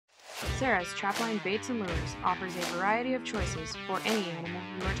Sarah's Trapline Baits and Lures offers a variety of choices for any animal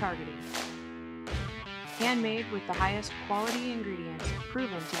you are targeting. Handmade with the highest quality ingredients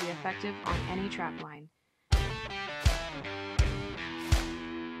proven to be effective on any trapline.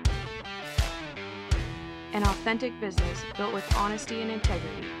 An authentic business built with honesty and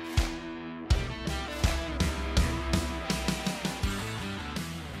integrity.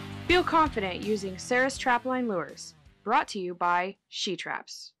 Feel confident using Sarah's Trapline Lures. Brought to you by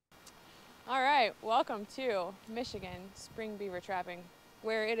SheTraps. All right, welcome to Michigan spring beaver trapping,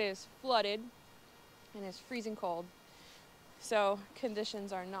 where it is flooded and is freezing cold. So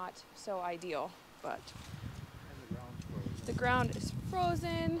conditions are not so ideal, but the ground is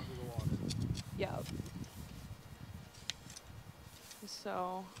frozen. Yep.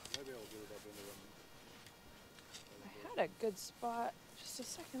 So I had a good spot just a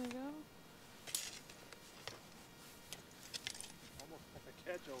second ago. Almost like a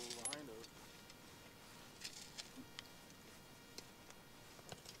catch over behind us.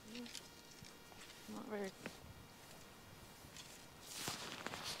 Not very.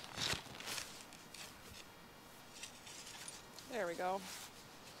 There we go.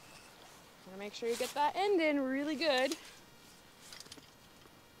 Wanna make sure you get that end in really good.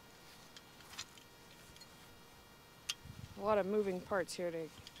 A lot of moving parts here to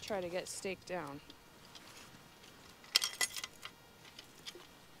try to get staked down.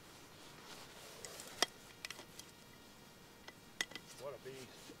 What a beast.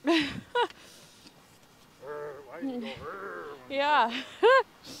 Why did you go Yeah.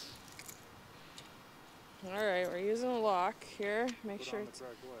 All right, we're using a lock here. Make sure it's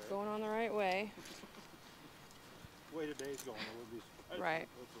going on the right way. The way today's going, it would be right.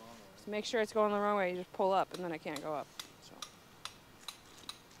 Just make sure it's going the wrong way. You just pull up, and then it can't go up.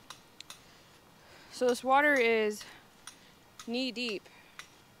 So this water is knee deep,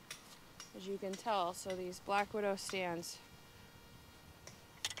 as you can tell. So these Black Widow stands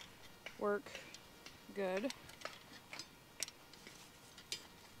work good.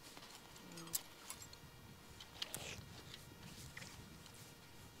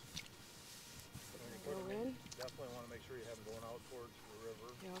 Definitely want to make sure you have them going out towards the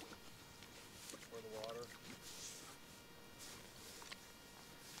river. Yep. Or the water.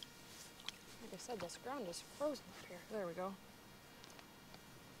 Like I said, this ground is frozen up here. There we go.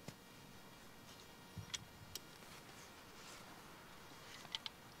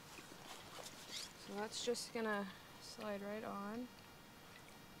 So that's just gonna slide right on.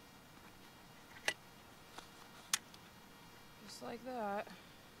 Just like that.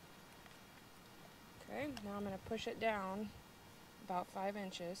 Okay, now I'm going to push it down about 5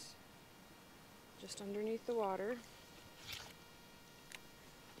 inches, just underneath the water.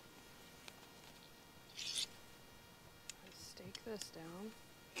 Stake this down.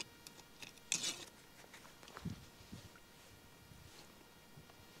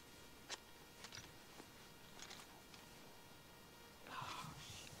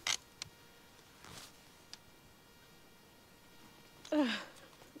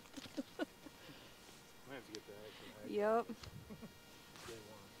 Yep.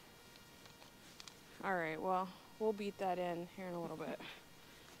 All right, well, we'll beat that in here in a little bit.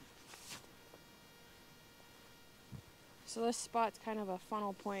 So this spot's kind of a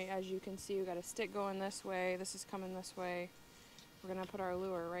funnel point. As you can see, we've got a stick going this way. This is coming this way. We're going to put our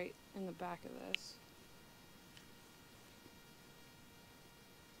lure right in the back of this.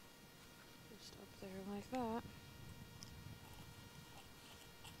 Just up there like that.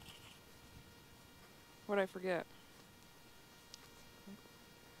 What'd I forget?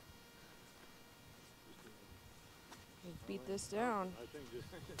 Beat this down. I think just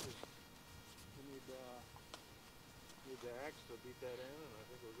you need the axe to beat that in, and I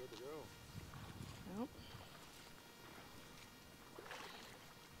think we're good to go. Yep.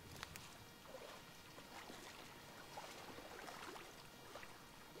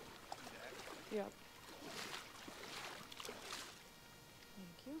 Yep.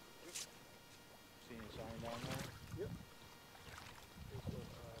 Thank you. See any sign down there? Yep.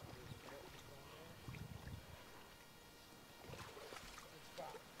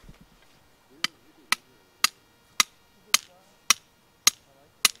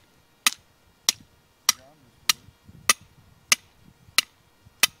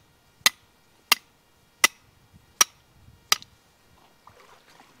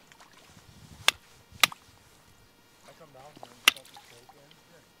 Down here and stuff is broken.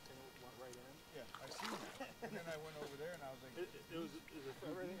 Yeah. And it went right in. Yeah, I seen that. And then I went over there and I was like,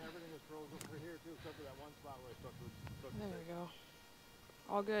 everything is frozen over here too, except for that one spot where I stuck the There we go.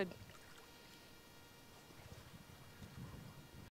 All good.